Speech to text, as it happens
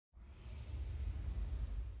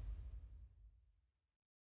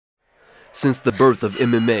Since the birth of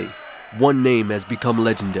MMA, one name has become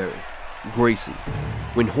legendary: Gracie.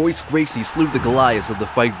 When Royce Gracie slew the Goliaths of the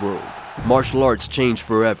fight world, martial arts changed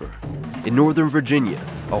forever. In Northern Virginia,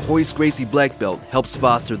 a Royce Gracie black belt helps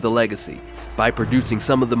foster the legacy by producing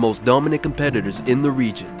some of the most dominant competitors in the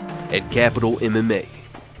region at Capital MMA.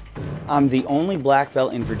 I'm the only black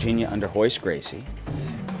belt in Virginia under Royce Gracie.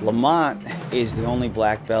 Lamont is the only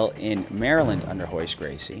black belt in Maryland under Royce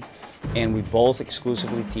Gracie, and we both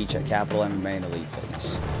exclusively teach at Capital MMA and Elite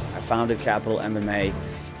Fitness. I founded Capital MMA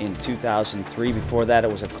in 2003. Before that,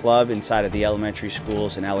 it was a club inside of the elementary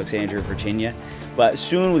schools in Alexandria, Virginia. But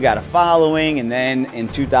soon we got a following, and then in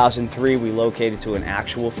 2003 we located to an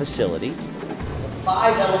actual facility. The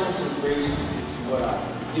 5 elements of Gracie, what are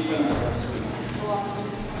they? Give me another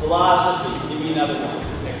one. Philosophy, give me another one.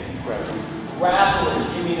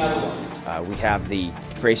 Grappling, give me another one. We have the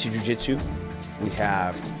Gracie Jiu-Jitsu, we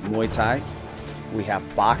have Muay Thai, we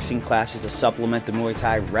have boxing classes to supplement the Muay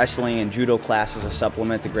Thai, wrestling and judo classes to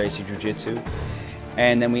supplement the Gracie Jiu-Jitsu.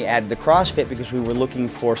 And then we added the CrossFit because we were looking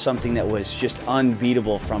for something that was just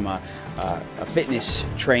unbeatable from a fitness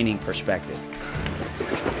training perspective.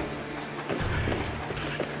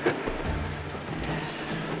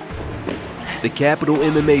 The Capital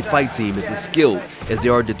MMA fight team is as skilled as they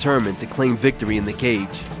are determined to claim victory in the cage.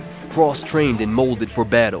 Cross-trained and molded for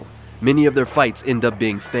battle, many of their fights end up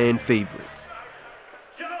being fan favorites.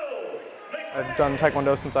 I've done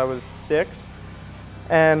Taekwondo since I was 6,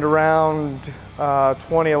 and around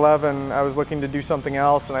 2011 I was looking to do something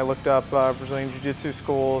else, and I looked up Brazilian Jiu-Jitsu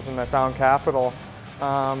schools and I found Capital.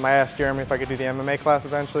 I asked Jeremy if I could do the MMA class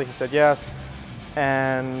eventually. He said yes,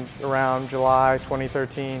 and around July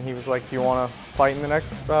 2013 he was like, do you want to fight in the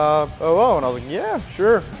next OO? And I was like, yeah,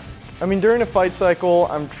 sure. I mean, during a fight cycle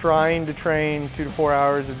I'm trying to train 2 to 4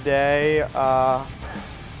 hours a day.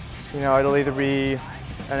 You know, it'll either be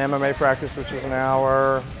an MMA practice, which is an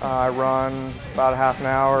hour. I run about a half an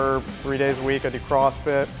hour, 3 days a week. I do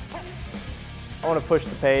CrossFit. I want to push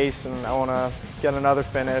the pace and I want to get another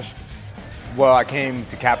finish. Well, I came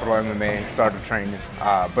to Capital MMA and started training,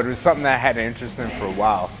 but it was something that I had an interest in for a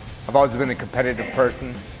while. I've always been a competitive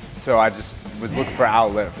person, so I just was looking for an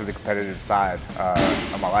outlet for the competitive side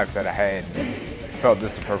of my life that I had. Felt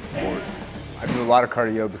this was perfect for it. I do a lot of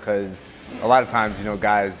cardio because a lot of times, you know,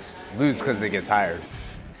 guys lose because they get tired.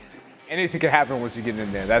 Anything can happen once you get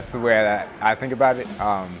in there. That's the way that I think about it.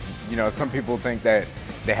 You know, some people think that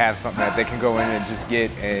they have something that they can go in and just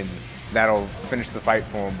get and that'll finish the fight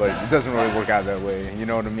for them, but it doesn't really work out that way, you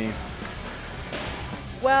know what I mean?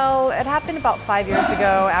 Well, it happened about 5 years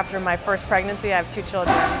ago after my first pregnancy. I have 2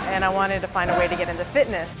 children, and I wanted to find a way to get into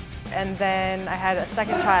fitness. And then I had a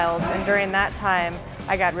second child, and during that time,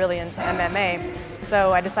 I got really into MMA.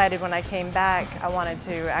 So I decided when I came back, I wanted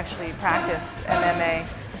to actually practice MMA.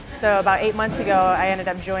 So about 8 months ago, I ended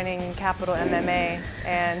up joining Capital MMA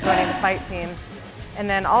and joining the fight team. And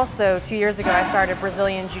then also 2 years ago, I started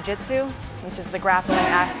Brazilian Jiu-Jitsu, which is the grappling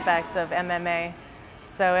aspect of MMA.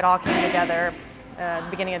 So it all came together at the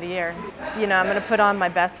beginning of the year. You know, I'm going to put on my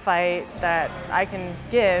best fight that I can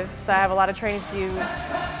give, so I have a lot of training to do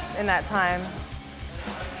in that time.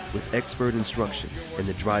 With expert instruction and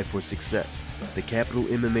the drive for success, the Capital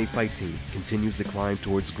MMA fight team continues to climb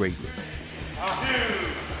towards greatness.